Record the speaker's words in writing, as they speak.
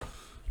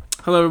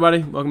Hello,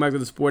 everybody. Welcome back to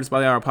the Sports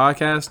by the Hour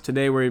podcast.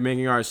 Today, we're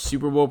making our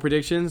Super Bowl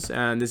predictions,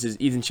 and this is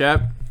Ethan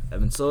Chapp.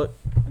 Evan Sullick.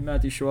 And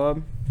Matthew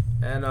Schwab.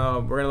 And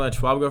we're going to let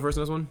Schwab go first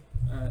in this one.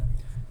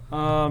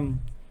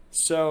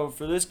 So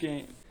for this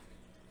game,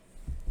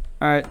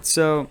 I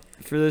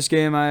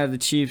have the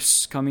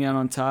Chiefs coming out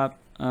on top.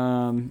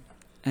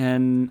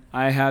 And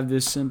I have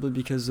this simply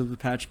because of the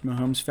Patrick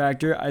Mahomes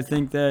factor. I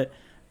think that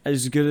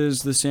as good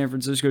as the San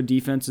Francisco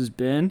defense has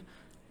been,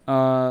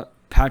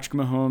 Patrick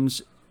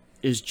Mahomes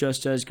is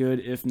just as good,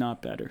 if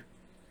not better.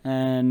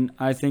 And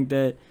I think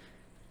that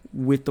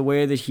with the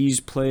way that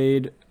he's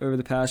played over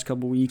the past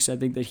couple weeks, I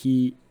think that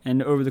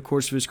and over the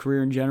course of his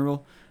career in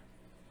general,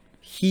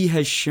 he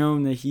has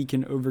shown that he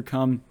can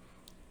overcome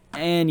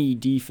any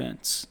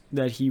defense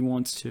that he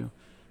wants to.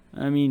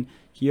 I mean,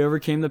 he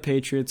overcame the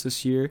Patriots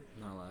this year.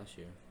 Not last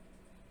year.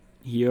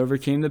 He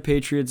overcame the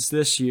Patriots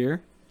this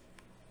year.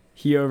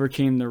 He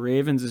overcame the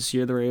Ravens this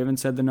year. The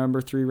Ravens had the number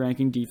 3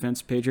 ranking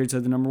defense. Patriots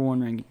had the number 1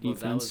 ranking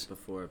defense. That was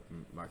before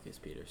Marcus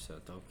Peters, so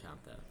don't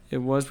count that. It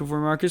was before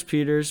Marcus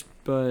Peters,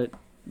 but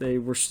they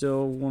were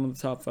still one of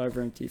the top 5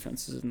 ranked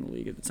defenses in the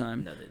league at the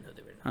time. No, they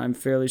were not. I'm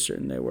fairly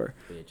certain they were.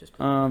 We had just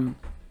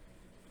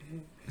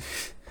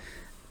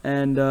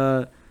And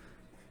I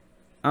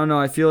don't know.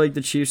 I feel like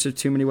the Chiefs have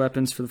too many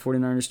weapons for the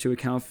 49ers to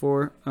account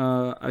for.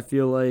 I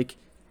feel like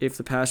if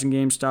the passing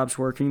game stops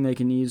working, they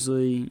can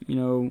easily,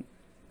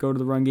 go to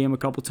the run game a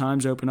couple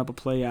times, open up a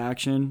play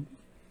action,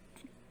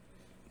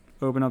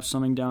 open up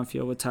something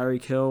downfield with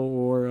Tyreek Hill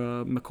or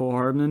Mecole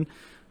Hardman.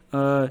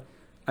 I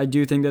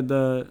do think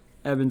that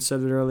Evan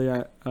said it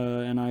earlier,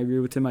 and I agree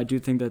with him. I do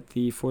think that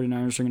the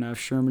 49ers are going to have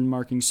Sherman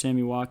marking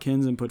Sammy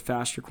Watkins and put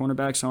faster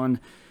cornerbacks on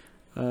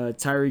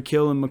Tyreek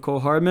Hill and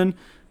Mecole Hardman.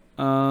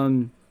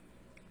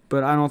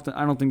 But I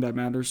don't think that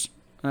matters.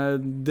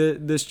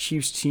 This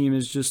Chiefs team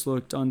has just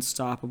looked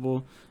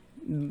unstoppable.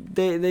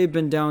 They've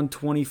been down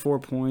 24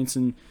 points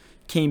and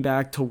came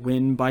back to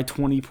win by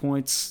 20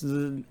 points.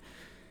 I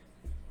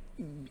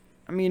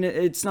mean,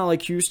 it's not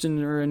like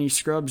Houston or any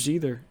scrubs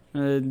either.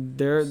 Houston.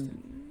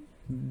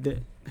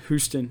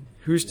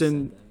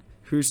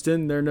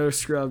 They're no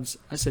scrubs.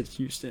 I said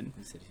Houston.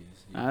 You said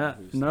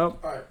Houston. Nope.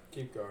 All right,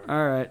 keep going.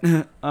 All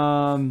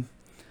right.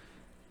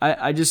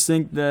 I just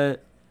think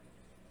that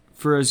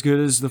for as good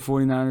as the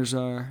 49ers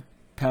are,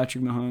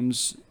 Patrick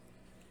Mahomes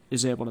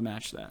is able to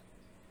match that.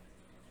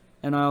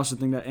 And I also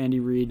think that Andy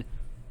Reid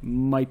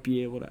might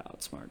be able to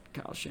outsmart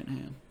Kyle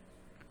Shanahan.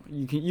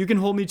 You can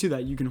hold me to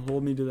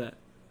that.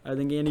 I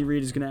think Andy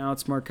Reid is going to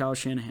outsmart Kyle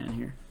Shanahan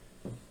here.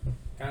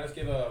 Can I just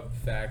give a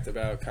fact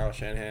about Kyle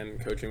Shanahan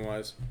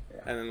coaching-wise?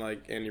 Yeah. And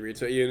then, Andy Reid.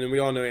 So, and we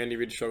all know Andy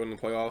Reid struggled in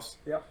the playoffs.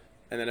 Yep.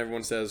 And then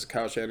everyone says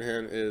Kyle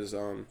Shanahan is,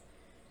 has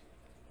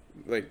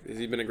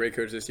he been a great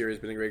coach this year? He's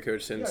been a great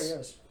coach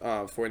since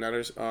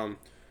 49ers.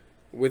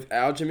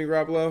 Without Jimmy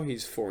Garoppolo,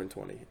 he's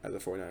 4-20 as a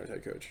 49ers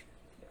head coach.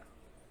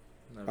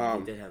 No,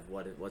 he did have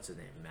what's his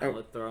name?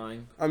 Mallet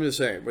throwing. I'm just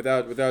saying,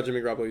 without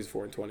Jimmy Garoppolo, he's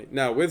 4-20.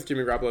 Now with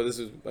Jimmy Garoppolo, this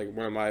is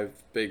one of my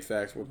big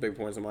facts, big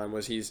points of mine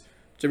was Jimmy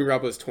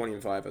Garoppolo is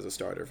 20-5 as a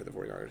starter for the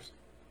 49ers,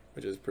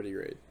 which is pretty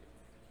great.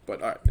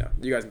 But all right, now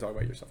you guys can talk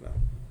about yourself now.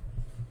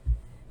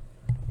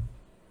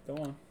 Go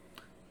on.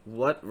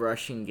 What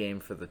rushing game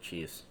for the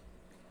Chiefs?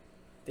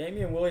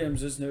 Damian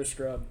Williams is no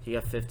scrub. He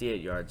got 58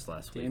 yards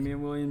last week.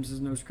 Damian Williams is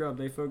no scrub.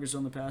 They focused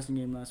on the passing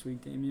game last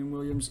week. Damian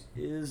Williams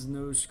is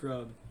no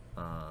scrub.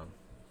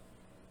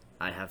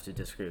 I have to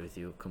disagree with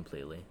you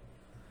completely,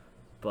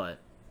 but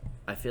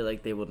I feel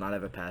like they will not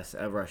have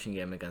a rushing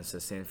game against the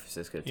San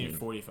Francisco team. He had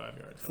 45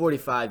 yards.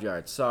 45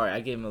 yards. Sorry, I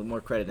gave him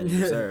more credit than he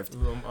deserved.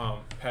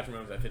 Patrick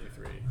Mahomes had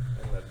 53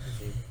 and led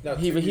the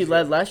team. He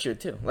led last week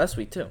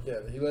too. Yeah,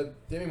 he led.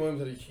 Damian Williams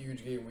had a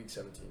huge game week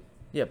 17.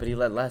 Yeah, but he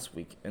led last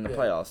week in the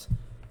playoffs.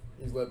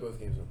 He's led both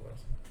games in the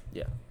playoffs.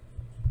 Yeah.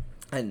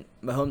 And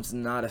Mahomes is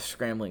not a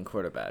scrambling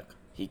quarterback.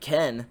 He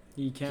can.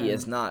 He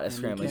is not a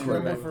scrambling He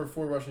quarterback. scrambled for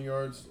 4 rushing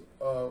yards,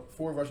 4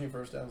 rushing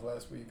first downs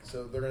last week,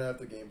 so they're going to have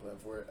to game plan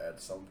for it at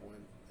some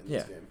point in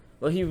this game.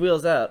 Well, he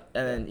wheels out,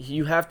 and then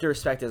you have to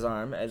respect his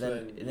arm, and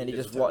then he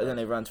just then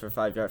he runs for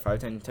 5 yards,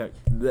 10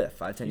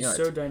 yards. He's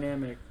so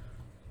dynamic.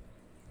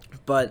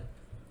 But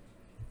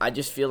I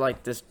just feel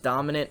like this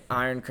dominant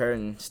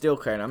steel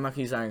curtain. I'm not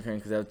gonna use iron curtain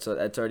because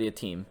that's already a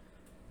team.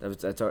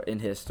 That's in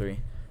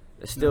history.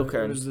 The steel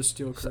curtain. What is the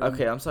steel curtain?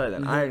 Okay, I'm sorry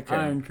then. Iron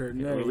curtain. Iron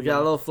curtain. We got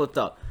a little flipped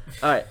up.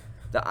 All right,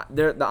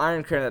 the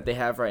iron curtain that they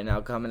have right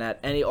now coming at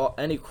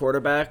any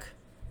quarterback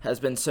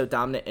has been so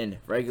dominant in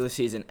regular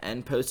season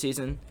and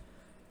postseason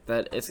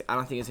that I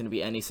don't think it's going to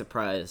be any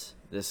surprise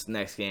this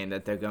next game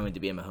that they're going to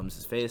be in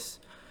Mahomes' face.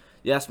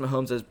 Yes,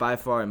 Mahomes is by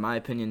far, in my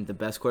opinion, the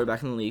best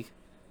quarterback in the league.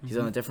 He's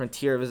on a different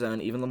tier of his own.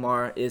 Even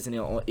Lamar isn't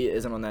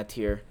on that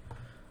tier.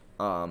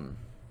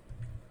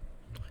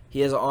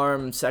 He has an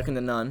arm second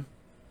to none.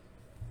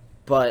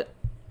 But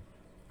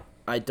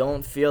I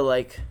don't feel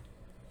like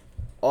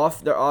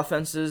their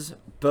offenses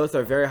both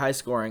are very high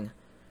scoring.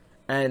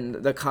 And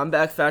the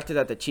comeback factor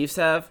that the Chiefs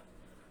have,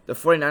 the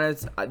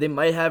 49ers, they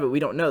might have it. We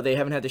don't know. They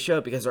haven't had to show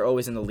it because they're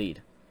always in the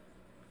lead.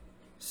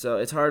 So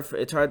it's hard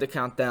to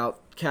count out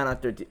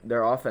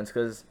their offense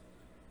because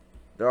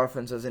their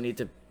offense doesn't need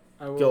to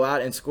go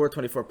out and score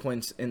 24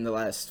 points in the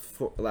last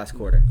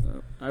quarter.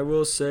 I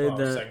will say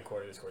that second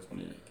quarter they scored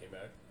 20 and came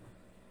back.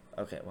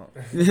 Okay, well,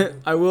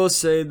 I will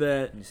say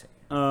that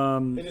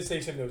It just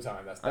takes him no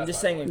time. I'm just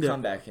saying a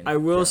comeback. I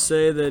will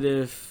say that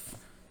if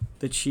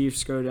the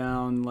Chiefs go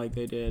down like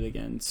they did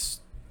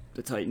against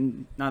the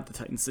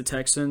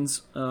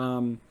Texans,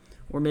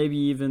 or maybe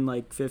even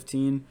like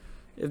 15,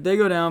 if they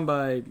go down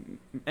by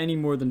any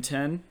more than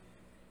 10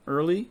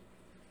 early,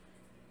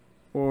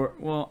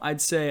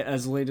 I'd say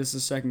as late as the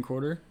second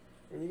quarter.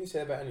 You can say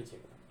that about any team.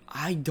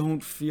 I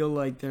don't feel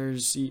like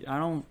there's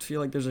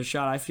a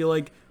shot. I feel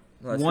like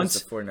well, once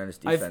the 49ers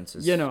defense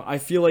is... I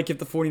feel like if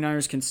the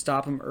 49ers can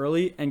stop him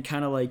early and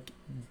kind of like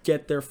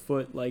get their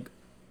foot like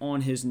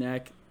on his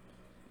neck,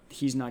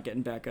 he's not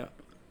getting back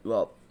up.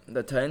 Well,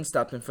 the Titans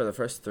stopped him for the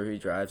first 3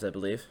 drives, I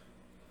believe.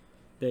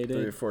 They did.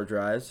 3 or 4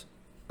 drives.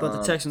 But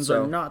the Texans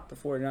are not the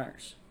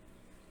 49ers.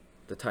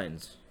 The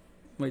Titans.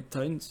 Wait,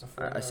 Titans?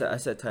 I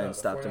said Titans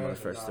stopped him on the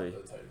first 3. The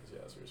Titans, yeah,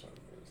 that's what you're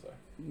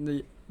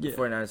saying. The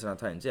 49ers are not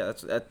Titans. Yeah,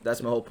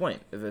 that's my whole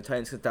point. If the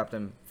Titans can stop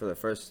them for the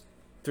first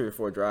 3 or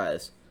 4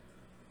 drives,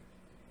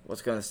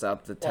 what's going to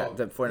stop the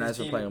 49ers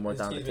from playing a more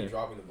dominant team? Been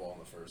dropping the ball in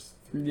the first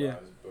 3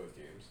 drives of both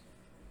games.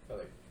 So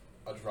like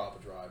a drive,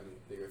 and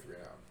they go 3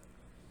 and out.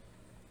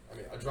 I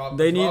mean, a drop.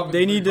 They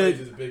need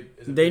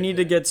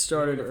to get You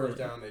started get a early. first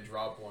down, they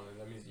drop one, and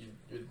that means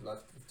you're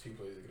left with 2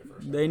 plays to get a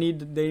first down. They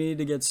need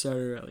to get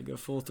started early. Go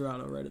full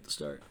throttle right at the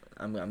start.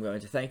 I'm going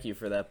to thank you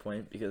for that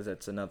point because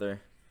that's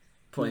another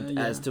point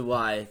Yeah. as to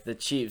why the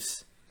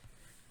Chiefs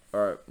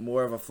are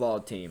more of a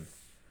flawed team.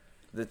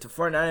 The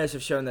 49ers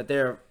have shown that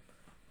they're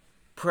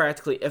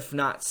practically, if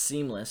not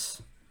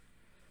seamless,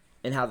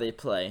 in how they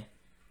play.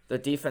 Their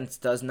defense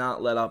does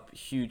not let up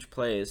huge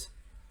plays.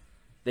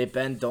 They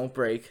bend, don't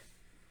break.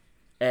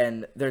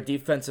 And their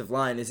defensive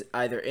line is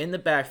either in the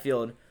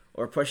backfield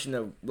or pushing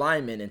the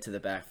linemen into the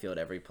backfield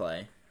every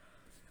play.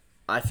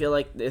 I feel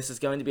like this is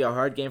going to be a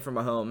hard game for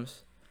Mahomes.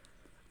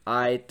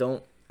 I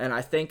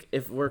think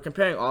if we're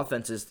comparing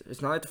offenses,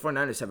 it's not like the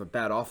 49ers have a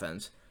bad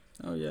offense.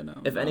 Oh yeah,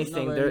 no. If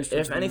anything,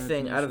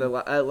 out of the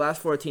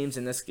last 4 teams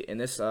in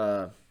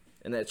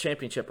the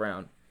championship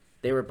round,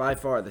 they were by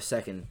far the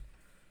second.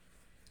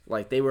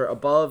 Like they were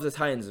above the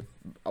Titans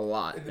a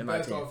lot in my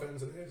opinion.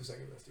 Offense, and they have the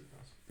second best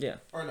defense. Yeah.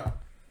 Or no.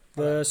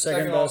 The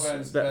second best.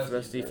 offense,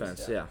 Best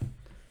defense, yeah.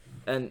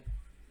 And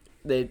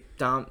they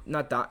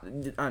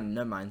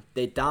never mind.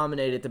 They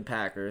dominated the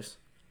Packers,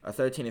 a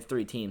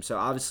 13-3 team. So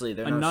obviously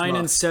they're A not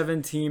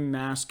 9-7 team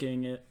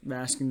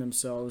masking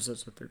themselves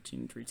as a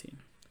 13-3 team.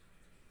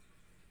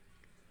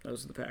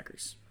 Those are the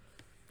Packers.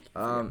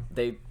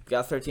 They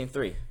got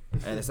 13-3,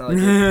 and it's not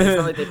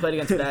like they played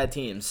against bad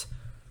teams.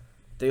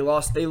 They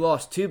lost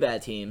 2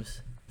 bad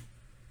teams,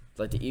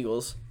 like the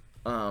Eagles.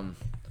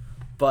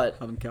 But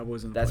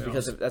Cowboys in the that's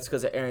playoffs.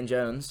 because of Aaron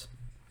Jones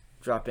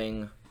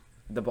dropping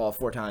the ball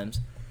 4 times.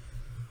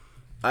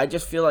 I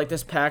just feel like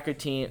this Packer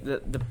team,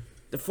 the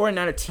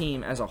 49er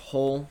team as a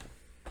whole,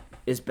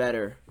 is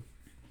better.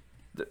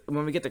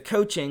 When we get to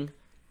coaching,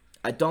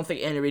 I don't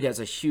think Andy Reid has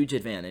a huge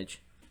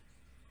advantage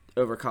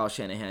over Kyle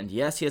Shanahan.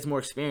 Yes, he has more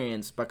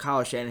experience, but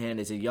Kyle Shanahan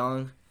is a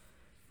young,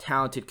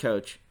 talented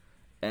coach,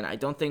 and I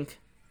don't think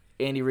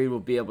Andy Reid will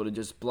be able to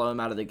just blow him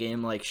out of the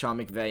game like Sean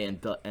McVay and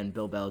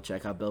Bill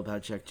Belichick. How Bill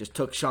Belichick just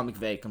took Sean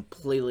McVay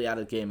completely out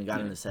of the game and got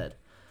in his head.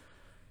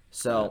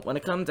 So when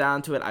it comes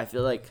down to it, I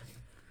feel like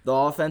the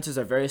offenses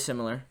are very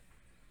similar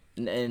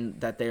in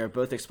that they are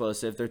both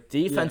explosive. Their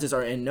defenses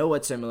are in no way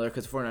similar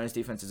because 49ers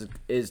defense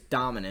is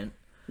dominant.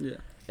 Yeah.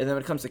 And then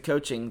when it comes to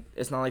coaching,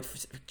 it's not like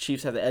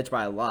Chiefs have the edge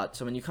by a lot.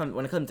 So when it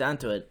comes down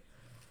to it,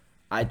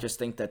 I just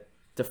think that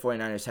the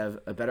 49ers have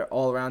a better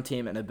all-around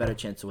team and a better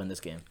chance to win this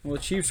game. Well,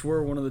 the Chiefs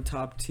were one of the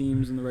top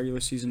teams in the regular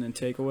season in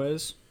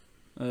takeaways.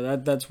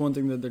 That's one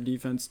thing that their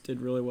defense did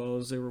really well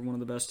is they were one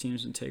of the best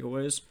teams in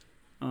takeaways.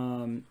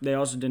 They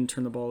also didn't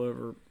turn the ball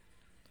over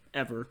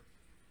ever.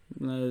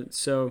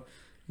 So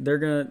they're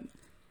going to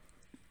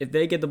 – if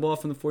they get the ball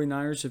from the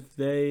 49ers, if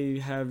they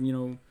have,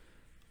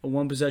 a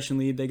one-possession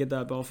lead, they get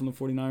that ball from the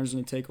 49ers in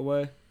a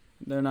takeaway,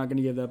 they're not going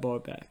to give that ball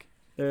back.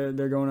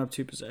 They're going up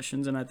 2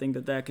 possessions, and I think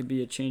that could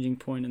be a changing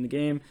point in the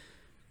game.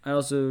 I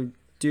also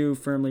do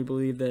firmly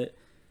believe that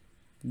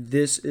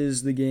this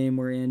is the game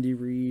where Andy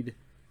Reid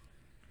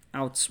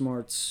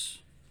outsmarts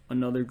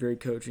another great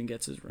coach and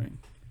gets his ring.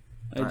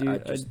 I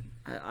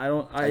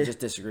just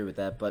disagree with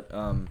that, but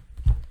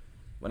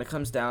when it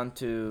comes down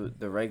to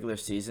the regular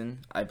season,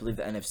 I believe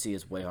the NFC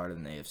is way harder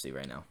than the AFC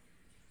right now.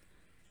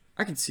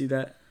 I can see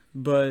that,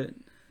 but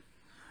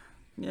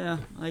yeah,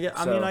 I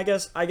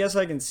guess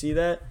I can see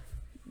that.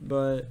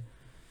 But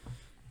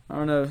I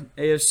don't know.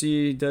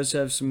 AFC does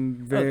have some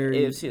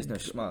very. AFC is no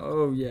schmuck.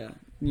 Oh yeah,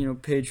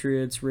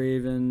 Patriots,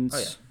 Ravens.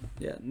 Oh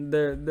yeah.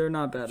 They're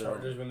not bad at all.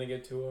 Chargers when they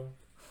get 2-0.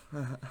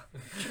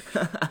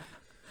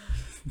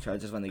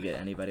 Chargers when they get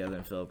anybody other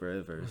than Philip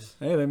Rivers.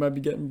 Hey, they might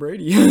be getting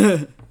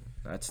Brady.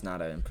 That's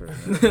not an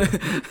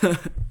improvement.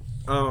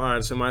 All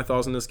right. So my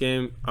thoughts on this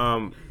game.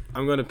 I'm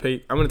gonna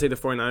take the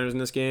 49ers in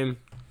this game.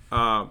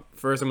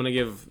 First, I'm gonna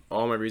give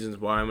all my reasons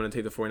why I'm gonna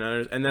take the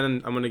 49ers, and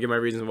then I'm gonna give my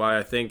reasons why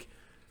I think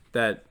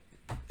that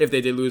if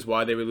they did lose,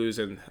 why they would lose,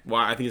 and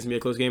why I think it's gonna be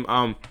a close game.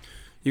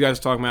 You guys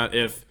are talking about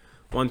if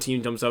one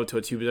team jumps up to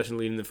a 2-possession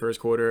lead in the first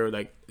quarter,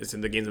 like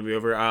the game's gonna be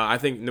over. I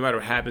think no matter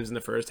what happens in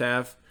the first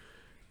half,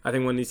 I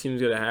think when these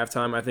teams go to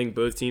halftime, I think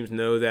both teams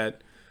know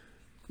that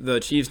the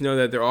Chiefs know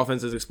that their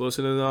offense is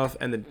explosive enough,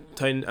 and the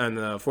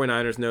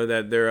 49ers know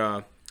that they're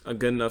a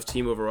good enough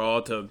team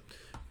overall to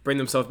bring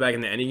themselves back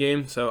into any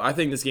game. So I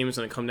think this game is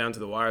going to come down to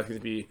the wire. It's going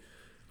to be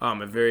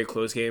a very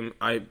close game.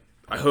 I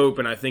hope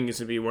and I think it's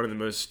going to be one of the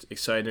most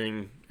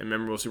exciting and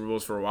memorable Super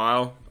Bowls for a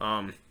while.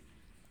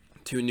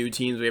 Two new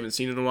teams we haven't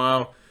seen in a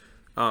while.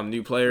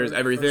 New players,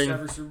 everything.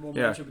 First ever Super Bowl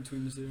Yeah. matchup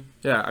between the two.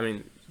 Yeah, I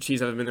mean,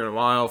 Chiefs haven't been there in a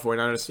while.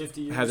 49ers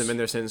 50 years. hasn't been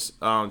there since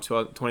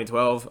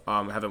 2012.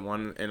 Haven't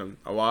won in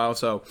a while.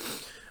 So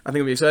I think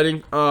it'll be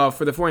exciting.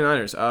 For the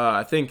 49ers,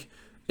 I think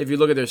if you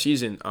look at their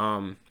season,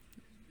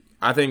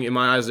 I think in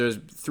my eyes there's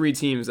three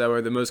teams that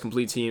were the most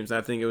complete teams.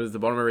 I think it was the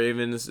Baltimore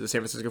Ravens, the San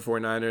Francisco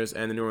 49ers,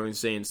 and the New Orleans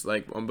Saints.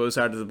 Like on both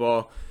sides of the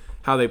ball,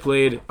 how they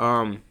played.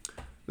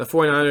 The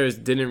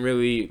 49ers didn't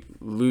really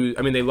lose.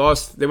 I mean, they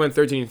lost. They went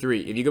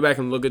 13-3. If you go back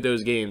and look at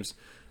those games,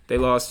 they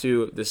lost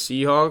to the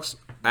Seahawks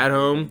at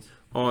home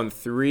on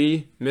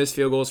 3 missed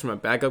field goals from a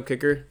backup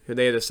kicker who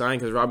they had to sign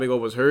because Robbie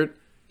Gold was hurt.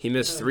 He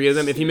missed 3 of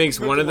them. If he makes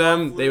one of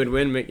them, they would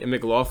win.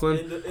 McLaughlin.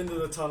 Into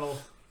the tunnel.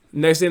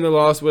 Next game they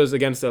lost was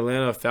against the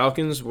Atlanta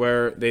Falcons,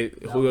 where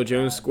Julio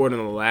Jones scored on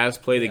the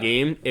last play of the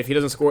game. If he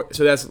doesn't score,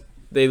 so that's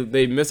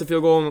they missed a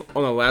field goal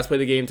on the last play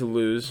of the game to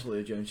lose.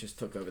 Julio Jones just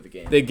took over the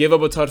game. They give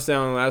up a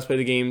touchdown on the last play of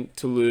the game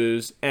to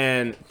lose,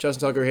 and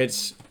Justin Tucker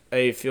hits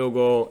a field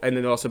goal, and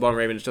then also Baltimore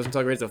Ravens. Justin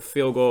Tucker hits a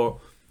field goal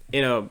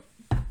in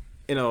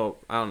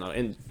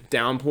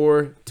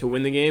downpour to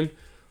win the game.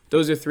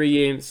 Those are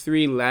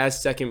 3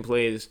 last second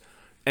plays,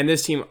 and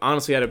this team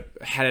honestly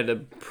had a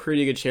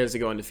pretty good chance to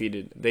go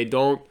undefeated. They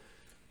don't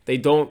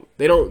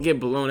get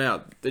blown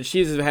out. The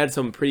Chiefs have had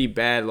some pretty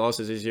bad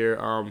losses this year.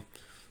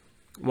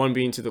 One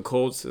being to the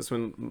Colts. That's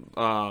when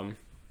Patrick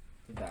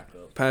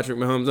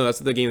Mahomes. No, that's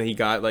the game that he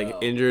got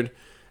injured.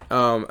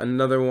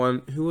 Another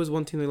one. Who was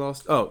one team they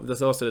lost? Oh, they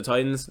lost to the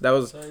Titans. That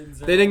was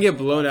they didn't get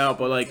blown out,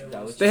 but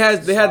they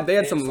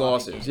had some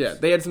losses. Yeah,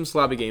 they had some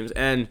sloppy games,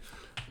 and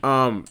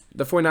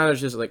the 49ers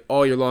just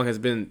all year long has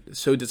been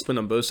so disciplined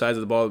on both sides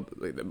of the ball.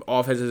 Like, the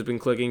offense has been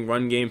clicking,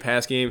 run game,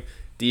 pass game.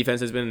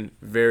 Defense has been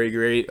very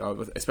great,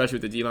 especially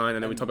with the D-line.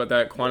 And then we talked about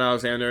that. Quan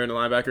Alexander and the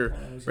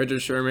linebacker,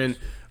 Richard Sherman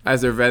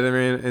as their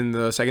veteran in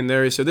the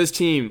secondary. So this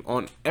team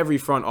on every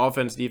front,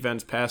 offense,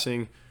 defense,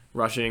 passing,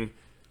 rushing,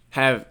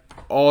 have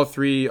all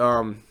 3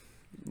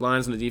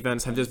 lines on the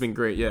defense have just been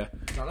great. Yeah.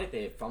 It's not like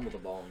they fumble the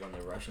ball when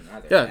they're rushing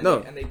either. Yeah, and no.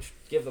 They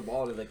give the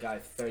ball to the guy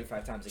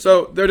 35 times a game.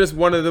 So they're just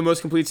one of the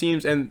most complete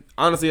teams. And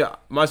honestly,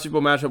 my Super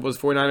Bowl matchup was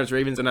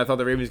 49ers-Ravens, and I thought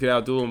the Ravens could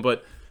outduel them.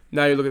 But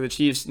now you look at the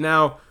Chiefs.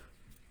 Now,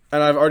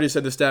 and I've already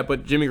said the stat,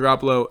 but Jimmy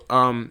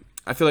Garoppolo,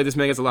 I feel like this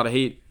man gets a lot of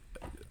hate.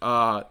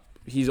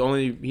 He's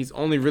only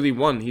really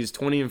won. He's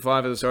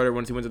 20-5 as a starter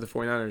once he went to the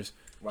 49ers.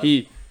 Wow.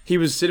 He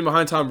was sitting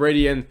behind Tom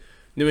Brady and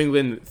New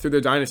England through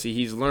their dynasty.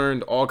 He's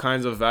learned all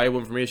kinds of valuable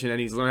information,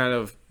 and he's learned how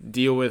to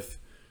deal with.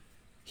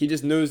 He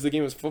just knows the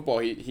game is football.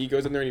 He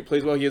goes in there and he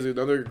plays well. He has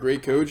another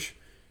great coach,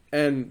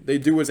 and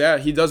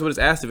he does what is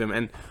asked of him.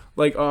 And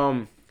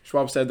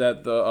Schwab said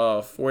that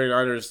the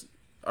 49ers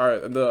are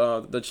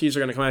the Chiefs are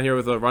going to come out here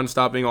with a run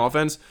stopping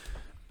offense.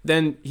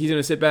 Then he's going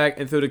to sit back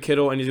and throw to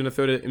Kittle, and he's going to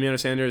throw to Emmanuel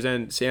Sanders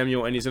and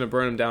Samuel, and he's going to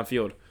burn them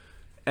downfield.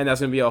 And that's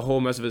going to be a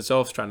whole mess of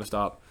itself trying to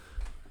stop.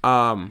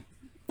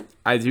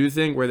 I do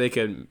think where they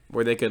could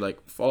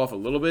fall off a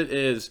little bit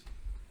is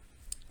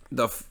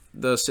the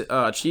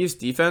Chiefs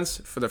defense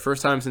for the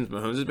first time since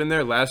Mahomes has been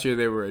there. Last year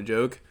they were a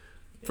joke.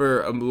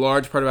 For a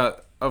large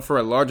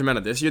amount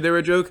of this year they were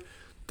a joke.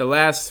 The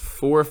last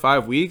 4 or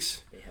 5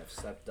 weeks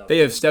they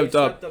have stepped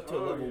up to a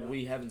level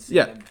we haven't seen.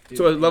 Yeah,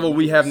 to a level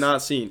we have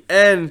not seen.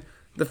 And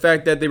the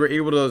fact that they were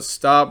able to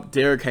stop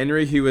Derrick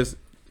Henry, who was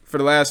for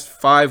the last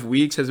 5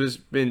 weeks has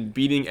just been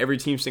beating every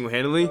team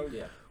single-handedly.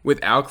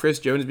 Without Chris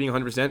Jones being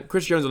 100%.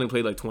 Chris Jones only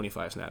played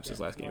 25 snaps this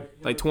last game.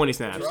 20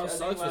 snaps. Terrell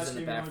Suggs was in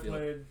the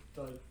backfield.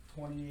 Played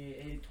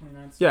 28,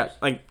 29 snaps. Yeah,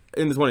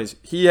 in the 20s.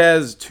 He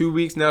has 2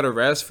 weeks now to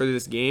rest for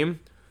this game.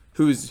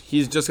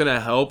 He's just gonna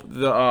help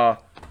the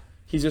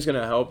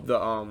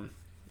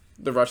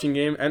rushing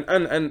game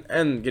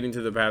and getting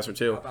to the passer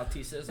too. How about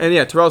T-Sizzle? And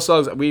yeah, Terrell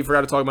Suggs, we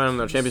forgot to talk about him in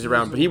the championship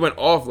round, but he went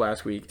off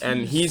last week,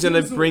 and he's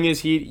gonna bring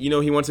his heat.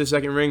 He wants his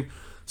second ring.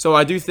 So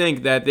I do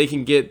think that they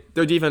can get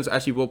their defense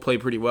actually will play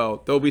pretty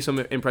well. There'll be some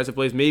impressive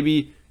plays.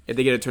 Maybe if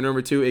they get a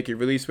turnover too, it could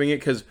really swing it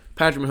because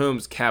Patrick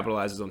Mahomes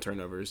capitalizes on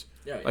turnovers.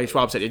 Like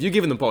Schwab said, if you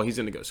give him the ball, he's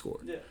going to go score.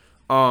 Yeah.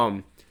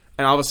 And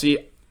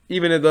obviously,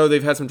 even though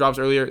they've had some drops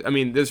earlier, I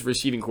mean, this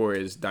receiving core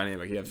is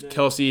dynamic. You have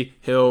Kelsey,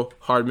 Hill,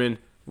 Hardman,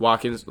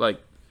 Watkins.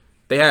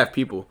 They have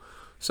people.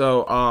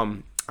 So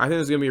I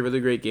think it's going to be a really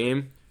great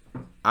game.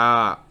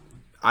 I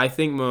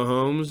think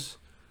Mahomes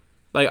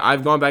like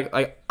I've gone back.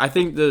 Like I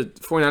think the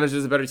 49ers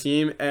is a better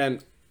team,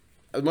 and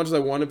as much as I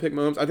want to pick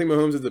Mahomes, I think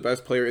Mahomes is the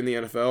best player in the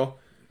NFL,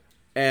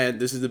 and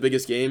this is the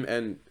biggest game,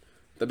 and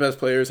the best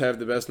players have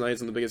the best nights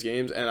in the biggest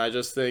games, and I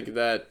just think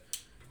that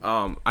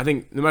I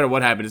think no matter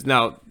what happens,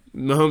 now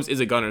Mahomes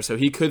is a gunner, so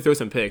he could throw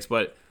some picks,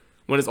 but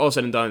when it's all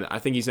said and done, I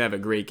think he's gonna have a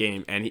great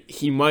game, and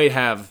he might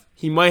have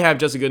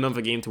just a good enough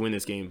a game to win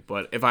this game.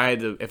 But if I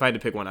had to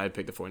pick one, I'd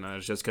pick the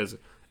 49ers just because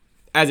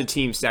as a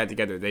team stacked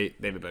together, they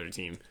have a better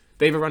team.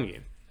 They have a run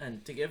game.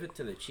 And to give it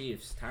to the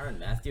Chiefs, Tyrann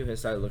Mathieu has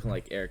started looking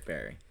like Eric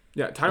Berry.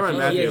 Yeah, Tyrann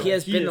Mathieu. He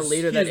has been the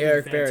leader that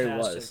Eric Berry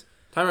was.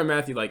 Tyrann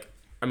Mathieu,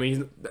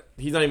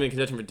 he's not even in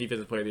contention for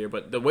defensive player of the year,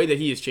 but the way that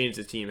he has changed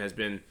his team has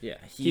been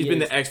he's been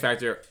the X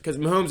factor because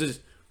Mahomes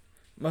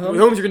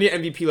you're gonna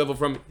get MVP level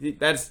from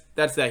that's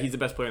he's the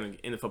best player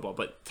in the football.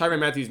 But Tyrann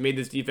Mathieu's made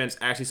this defense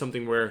actually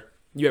something where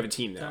you have a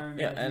team now. Tyrann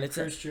Mathieu, and it's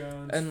Chris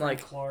Jones, and Frank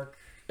like Clark,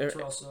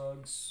 Terrell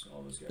Suggs,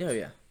 all those guys.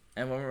 Yeah.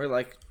 And when we're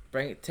like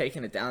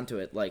taking it down to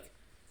it, like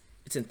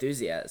it's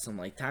enthusiasm.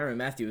 Like Tyrann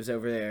Mathieu is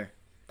over there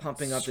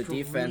pumping up the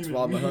defense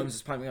while Mahomes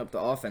is pumping up the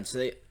offense.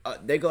 So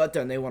they go out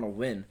there and they want to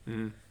win.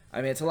 Mm-hmm.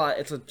 I mean,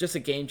 it's just a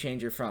game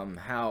changer from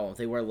how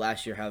they were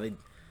last year. How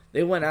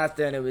they went out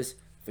there and it was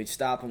if we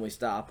stop them, we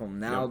stop them.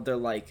 Now they're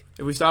like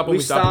if we stop them,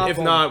 we stop them.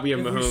 If not, we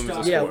have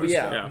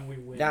Mahomes. We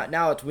win.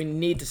 Now we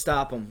need to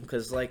stop them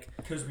because we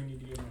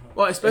need to give Mahomes.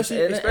 Well,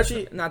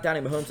 especially not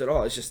downing Mahomes at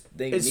all. It's just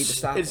they need to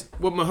stop him.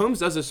 What Mahomes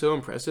does is so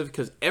impressive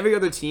because every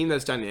other team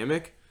that's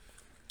dynamic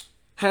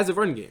has a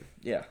run game.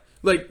 Yeah.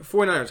 Like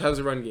 49ers has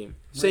a run game.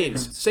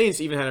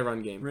 Saints even had a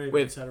run game.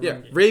 Ravens had a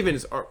run game.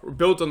 Ravens are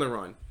built on the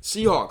run.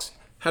 Seahawks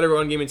had a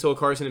run game until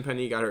Carson and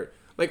Penny got hurt.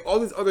 Like all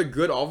these other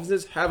good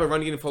offenses have a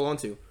run game to fall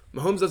onto.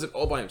 Mahomes does it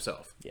all by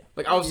himself. Yeah.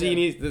 Like obviously he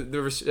needs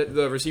the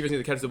receivers need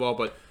to catch the ball,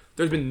 but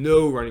there's been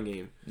no running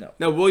game. No.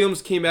 Now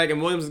Williams came back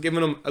and Williams has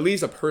given him at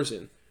least a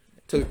person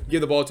to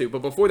give the ball to.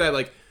 But before that,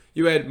 like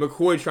you had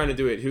McCoy trying to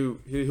do it,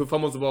 who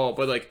fumbles the ball,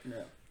 but like. Yeah.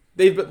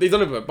 They've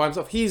done it by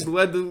himself. He's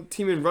led the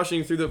team in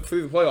rushing through the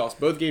playoffs.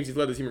 Both games he's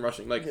led the team in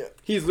rushing.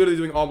 He's literally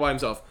doing all by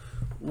himself.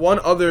 One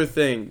other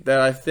thing that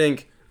I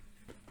think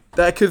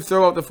that could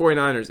throw out the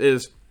 49ers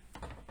is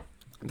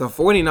the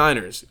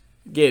 49ers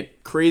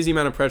get crazy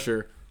amount of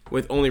pressure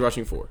with only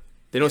rushing 4.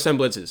 They don't send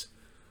blitzes.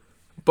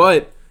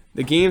 But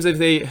the games that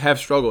they have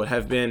struggled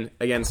have been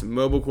against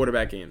mobile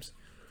quarterback games.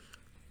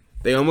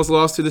 They almost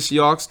lost to the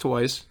Seahawks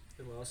twice.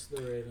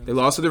 They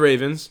lost to the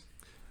Ravens.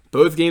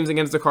 Both games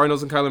against the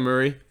Cardinals and Kyler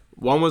Murray.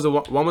 One was a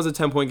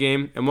 10-point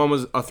game and one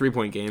was a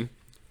 3-point game.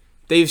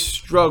 They've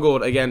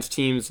struggled against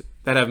teams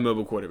that have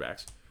mobile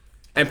quarterbacks.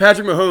 And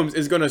Patrick Mahomes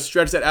is going to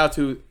stretch that out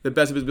to the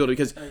best of his ability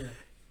because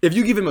if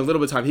you give him a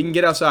little bit of time, he can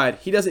get outside.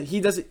 He doesn't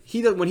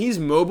when he's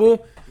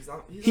mobile,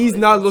 he's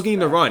not looking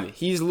to run.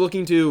 He's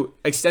looking to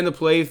extend the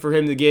play for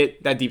him to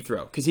get that deep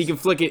throw because he can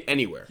flick it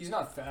anywhere. He's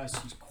not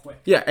fast, he's quick.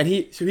 Yeah, and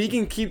he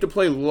can keep the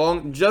play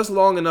long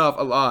enough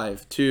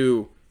alive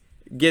to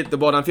get the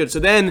ball downfield. So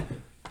then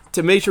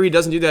to make sure he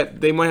doesn't do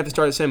that, they might have to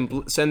start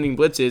sending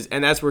blitzes,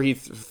 and that's where he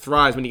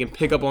thrives when he can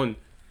pick up on.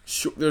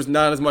 There's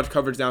not as much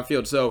coverage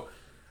downfield, so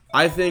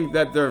I think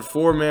that their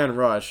four-man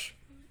rush.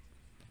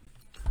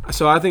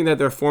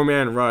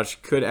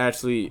 Could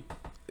actually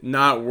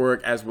not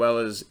work as well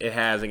as it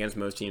has against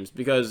most teams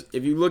because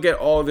if you look at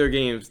all of their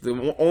games,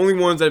 the only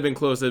ones that have been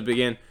close have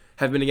been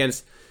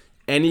against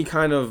any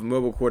kind of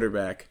mobile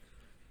quarterback,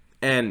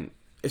 and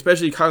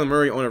especially Kyler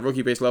Murray on a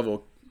rookie-based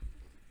level.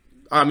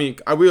 I mean,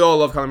 we all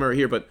love Kyler Murray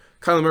here, but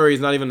Kyler Murray is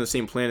not even on the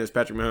same plan as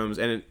Patrick Mahomes.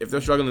 And if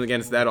they're struggling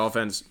against that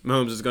offense,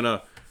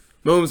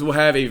 Mahomes will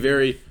have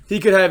he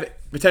could have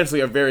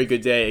potentially a very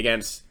good day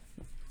against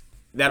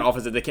that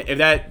offense if they can't, if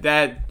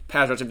that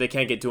pass rush, if they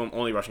can't get to him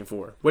only rushing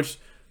 4, which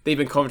they've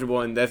been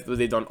comfortable and that's what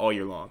they've done all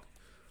year long.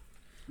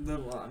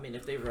 Well, I mean,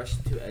 if they rush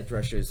 2 edge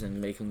rushers and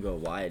make them go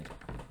wide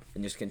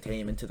and just contain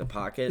him into the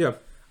pocket,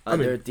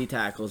 their D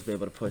tackles be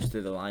able to push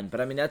through the line.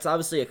 But I mean, that's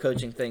obviously a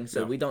coaching thing,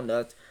 so we don't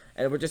know.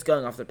 And we're just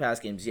going off the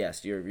past games.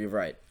 Yes, you're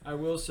right. I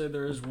will say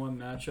there is one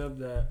matchup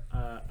that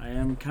I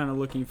am kind of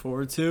looking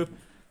forward to: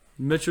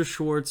 Mitchell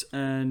Schwartz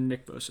and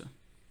Nick Bosa.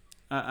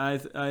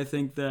 I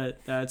think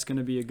that's going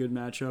to be a good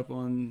matchup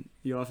on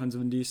the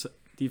offensive and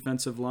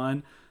defensive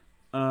line.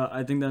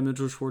 I think that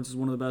Mitchell Schwartz is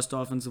one of the best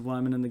offensive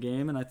linemen in the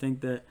game, and I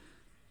think that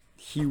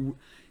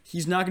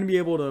he's not going to be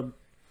able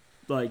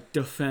to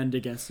defend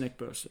against Nick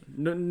Bosa.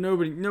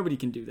 Nobody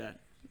can do that.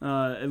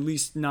 At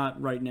least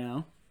not right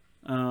now.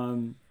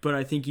 But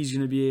I think he's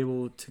going to be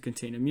able to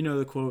contain him. You know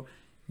the quote,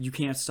 you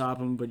can't stop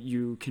him, but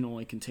you can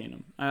only contain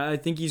him. I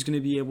think he's going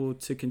to be able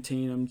to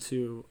contain him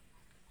to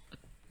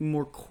a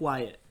more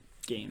quiet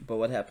game. But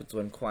what happens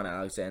when Quan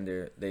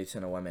Alexander, they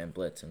send a one-man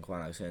blitz and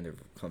Quan Alexander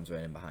comes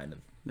right in behind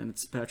him? Then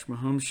it's the Patrick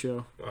Mahomes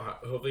show.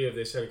 Hopefully if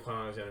they send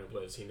Quan Alexander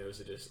blitz, he knows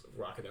to just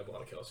rocket that ball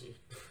to Kelsey.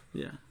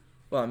 Yeah.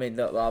 Well, I mean,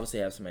 they'll obviously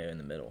have somebody in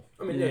the middle.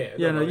 I mean,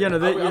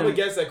 I would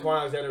guess that Quan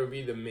Alexander would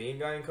be the main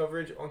guy in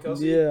coverage on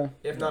Kelsey. Yeah.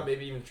 If not,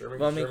 maybe even Sherman.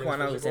 Well, I mean,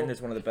 Quan Alexander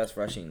is one of the best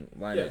rushing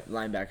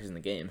linebackers in the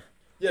game.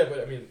 Yeah,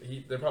 but I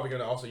mean, they're probably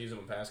going to also use him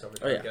in pass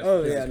coverage. Oh, yeah. I guess,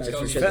 Oh because yeah, he's no,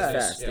 he's because fast.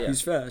 he's fast, yeah.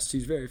 He's fast.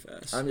 He's very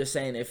fast. I'm just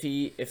saying if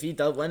he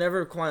does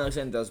whenever Kwon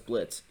Alexander does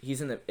blitz,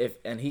 he's in the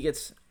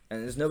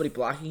and there's nobody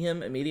blocking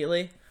him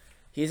immediately,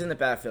 he's in the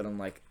backfield in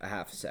like a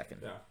half a second.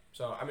 Yeah.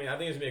 So I mean, I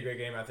think it's gonna be a great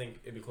game. I think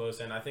it'd be close,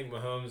 and I think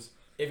Mahomes,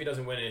 if he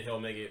doesn't win it, he'll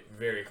make it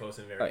very close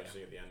and very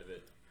interesting at the end of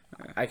it.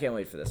 I can't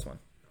wait for this one.